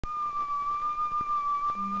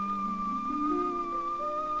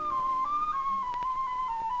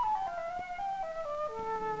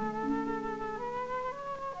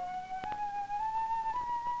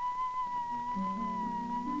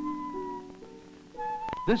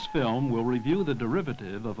This film will review the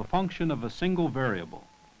derivative of a function of a single variable.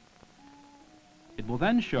 It will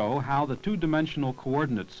then show how the two-dimensional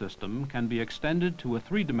coordinate system can be extended to a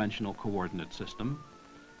three-dimensional coordinate system,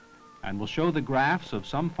 and will show the graphs of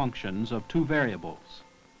some functions of two variables.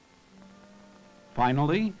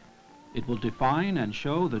 Finally, it will define and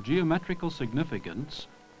show the geometrical significance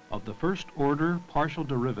of the first-order partial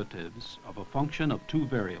derivatives of a function of two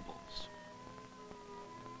variables.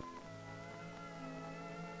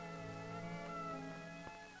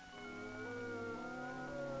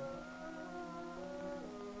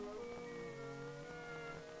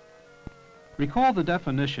 Recall the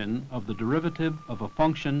definition of the derivative of a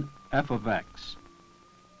function f of x.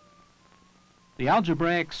 The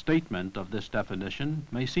algebraic statement of this definition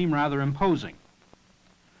may seem rather imposing.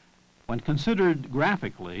 When considered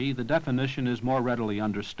graphically, the definition is more readily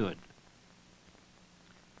understood.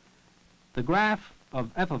 The graph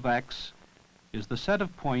of f of x is the set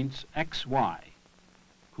of points x, y,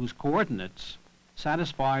 whose coordinates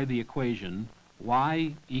satisfy the equation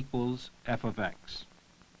y equals f of x.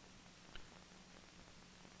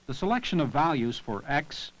 The selection of values for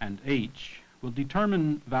x and h will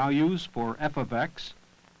determine values for f of x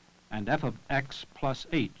and f of x plus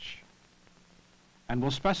h, and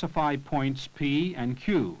will specify points P and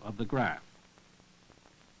Q of the graph.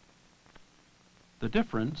 The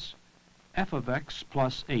difference, f of x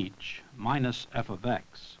plus h minus f of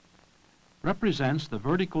x, represents the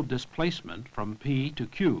vertical displacement from P to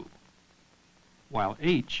Q, while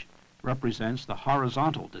h represents the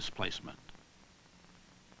horizontal displacement.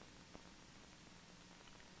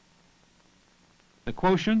 The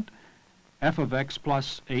quotient, f of x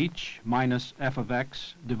plus h minus f of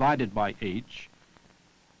x divided by h,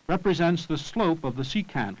 represents the slope of the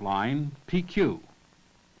secant line PQ.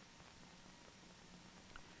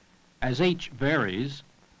 As h varies,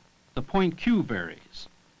 the point Q varies.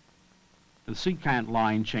 The secant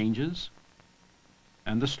line changes,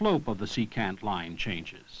 and the slope of the secant line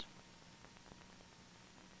changes.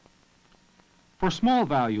 For small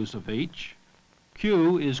values of h,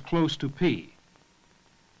 Q is close to P.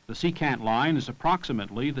 The secant line is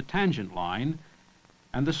approximately the tangent line,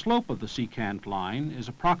 and the slope of the secant line is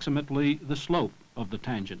approximately the slope of the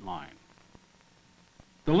tangent line.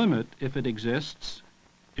 The limit, if it exists,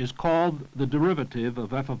 is called the derivative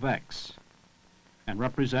of f of x, and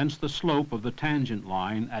represents the slope of the tangent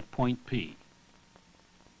line at point P.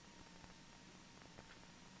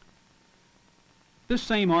 This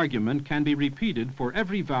same argument can be repeated for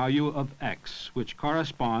every value of x which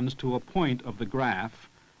corresponds to a point of the graph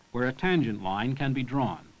where a tangent line can be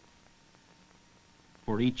drawn.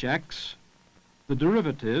 For each x, the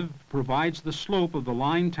derivative provides the slope of the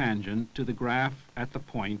line tangent to the graph at the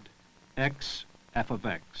point x f of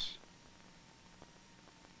x.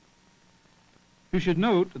 You should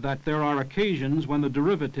note that there are occasions when the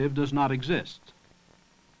derivative does not exist.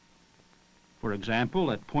 For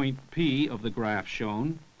example, at point P of the graph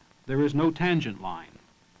shown, there is no tangent line.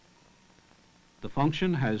 The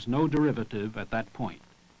function has no derivative at that point.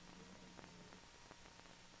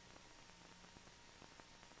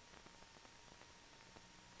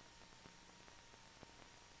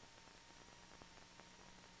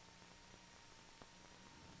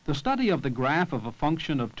 The study of the graph of a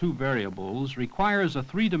function of two variables requires a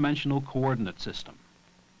three-dimensional coordinate system.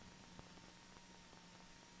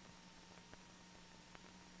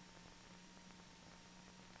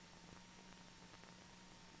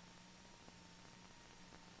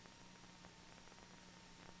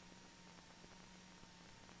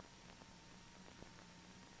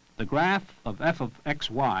 The graph of f of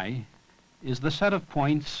xy is the set of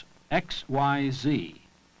points x, y, z,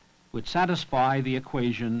 which satisfy the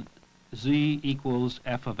equation z equals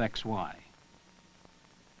f of xy.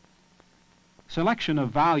 Selection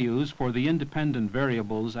of values for the independent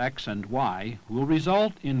variables x and y will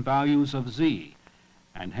result in values of z,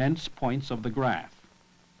 and hence points of the graph.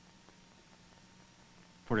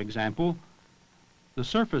 For example, the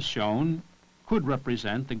surface shown could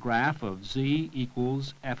represent the graph of z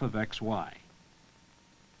equals f of xy.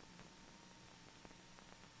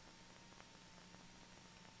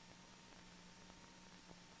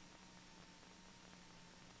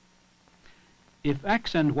 If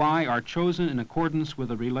x and y are chosen in accordance with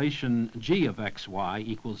a relation g of xy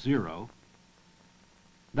equals 0,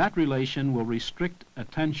 that relation will restrict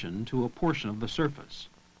attention to a portion of the surface.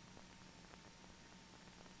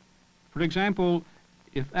 For example,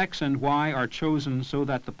 if x and y are chosen so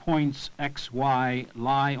that the points x, y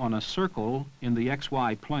lie on a circle in the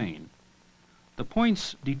xy plane, the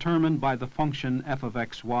points determined by the function f of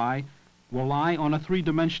xy will lie on a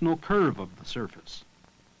three-dimensional curve of the surface.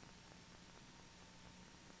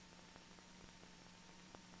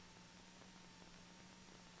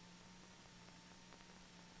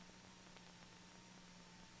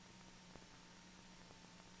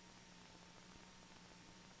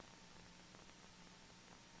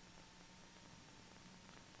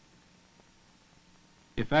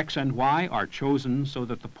 If x and y are chosen so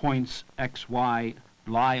that the points x, y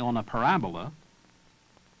lie on a parabola,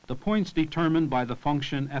 the points determined by the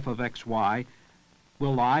function f of x, y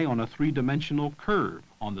will lie on a three-dimensional curve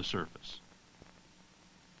on the surface.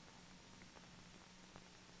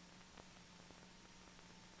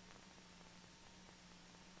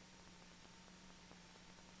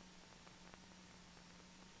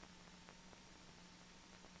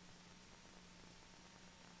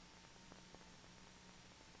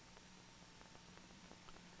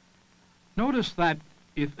 Notice that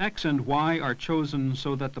if x and y are chosen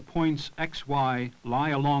so that the points x, y lie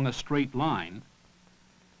along a straight line,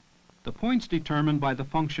 the points determined by the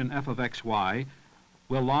function f of x, y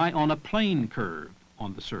will lie on a plane curve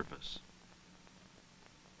on the surface.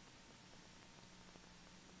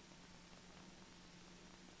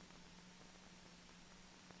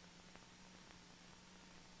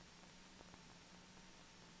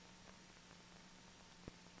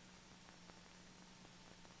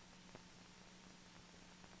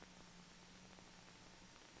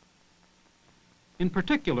 In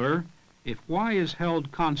particular, if y is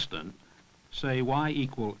held constant, say y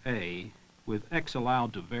equal a, with x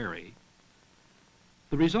allowed to vary,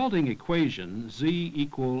 the resulting equation, z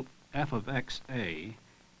equal f of x a,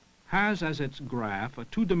 has as its graph a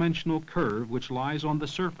two-dimensional curve which lies on the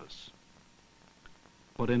surface,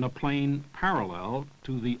 but in a plane parallel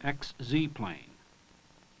to the xz plane.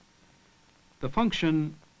 The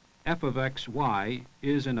function f of x, y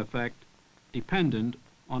is in effect dependent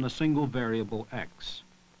on a single variable x.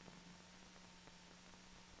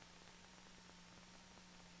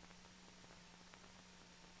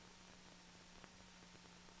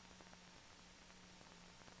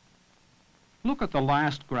 Look at the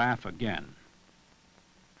last graph again.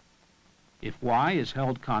 If y is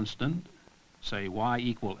held constant, say y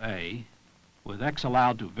equal a, with x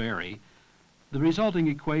allowed to vary, the resulting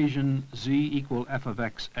equation z equal f of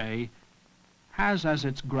x a has as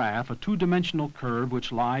its graph a two-dimensional curve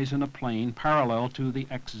which lies in a plane parallel to the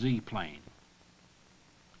xz plane.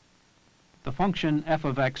 The function f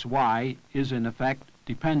of x, y is in effect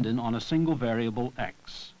dependent on a single variable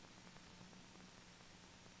x.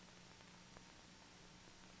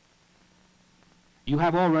 You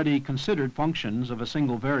have already considered functions of a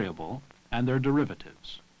single variable and their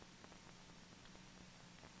derivatives.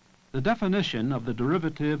 The definition of the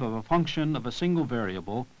derivative of a function of a single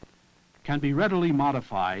variable can be readily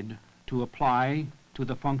modified to apply to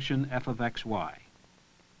the function f of x, y.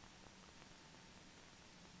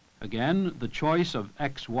 Again, the choice of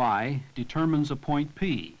x, y determines a point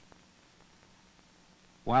P,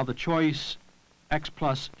 while the choice x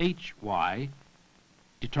plus h, y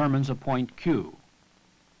determines a point Q.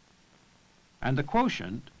 And the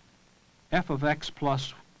quotient f of x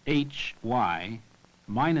plus h, y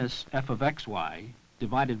minus f of x, y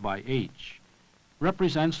divided by h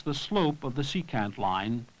represents the slope of the secant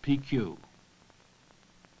line PQ.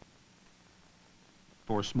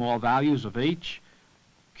 For small values of h,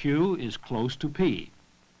 Q is close to P.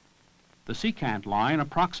 The secant line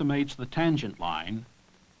approximates the tangent line,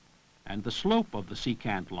 and the slope of the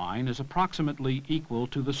secant line is approximately equal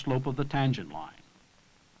to the slope of the tangent line.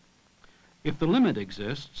 If the limit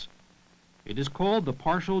exists, it is called the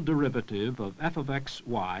partial derivative of f of x,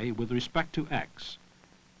 y with respect to x,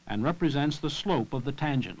 and represents the slope of the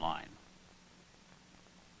tangent line.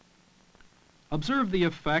 Observe the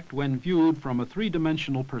effect when viewed from a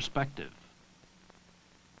three-dimensional perspective.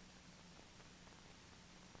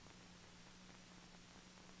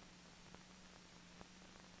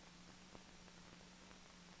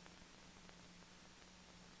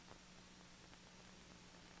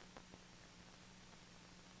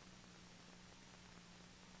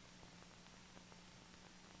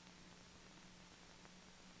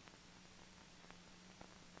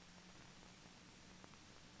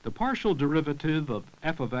 The partial derivative of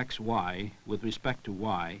f of x, y with respect to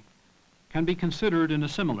y can be considered in a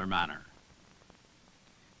similar manner.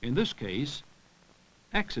 In this case,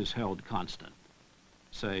 x is held constant,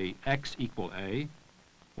 say x equal a,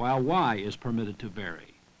 while y is permitted to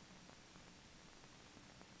vary.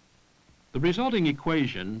 The resulting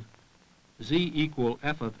equation, z equal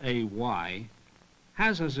f of a, y,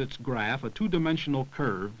 has as its graph a two-dimensional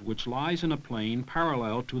curve which lies in a plane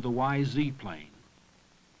parallel to the yz plane.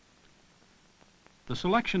 The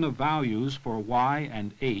selection of values for y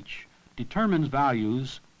and h determines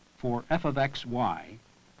values for f of x, y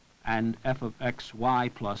and f of x, y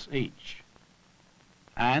plus h,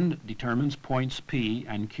 and determines points P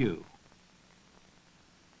and Q.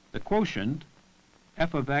 The quotient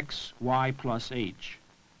f of x, y plus h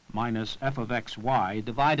minus f of x, y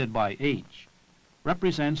divided by h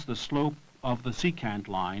represents the slope of the secant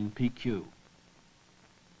line PQ.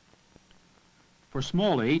 For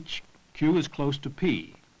small h, Q is close to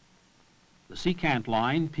P. The secant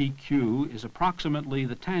line PQ is approximately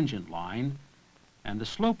the tangent line, and the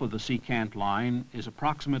slope of the secant line is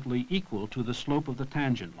approximately equal to the slope of the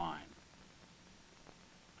tangent line.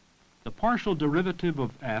 The partial derivative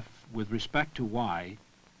of f with respect to y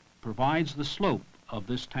provides the slope of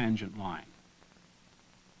this tangent line.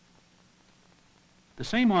 The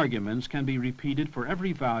same arguments can be repeated for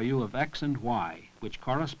every value of x and y, which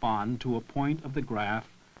correspond to a point of the graph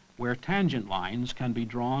where tangent lines can be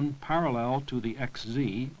drawn parallel to the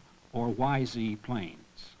xz or yz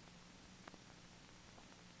planes.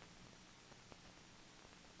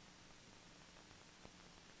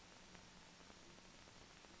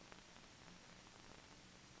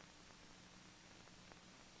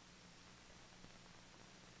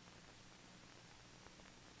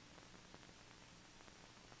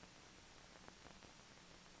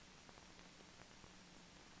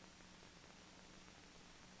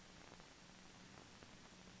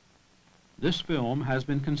 This film has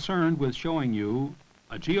been concerned with showing you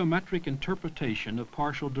a geometric interpretation of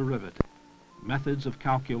partial derivative, methods of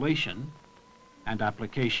calculation, and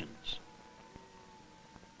applications.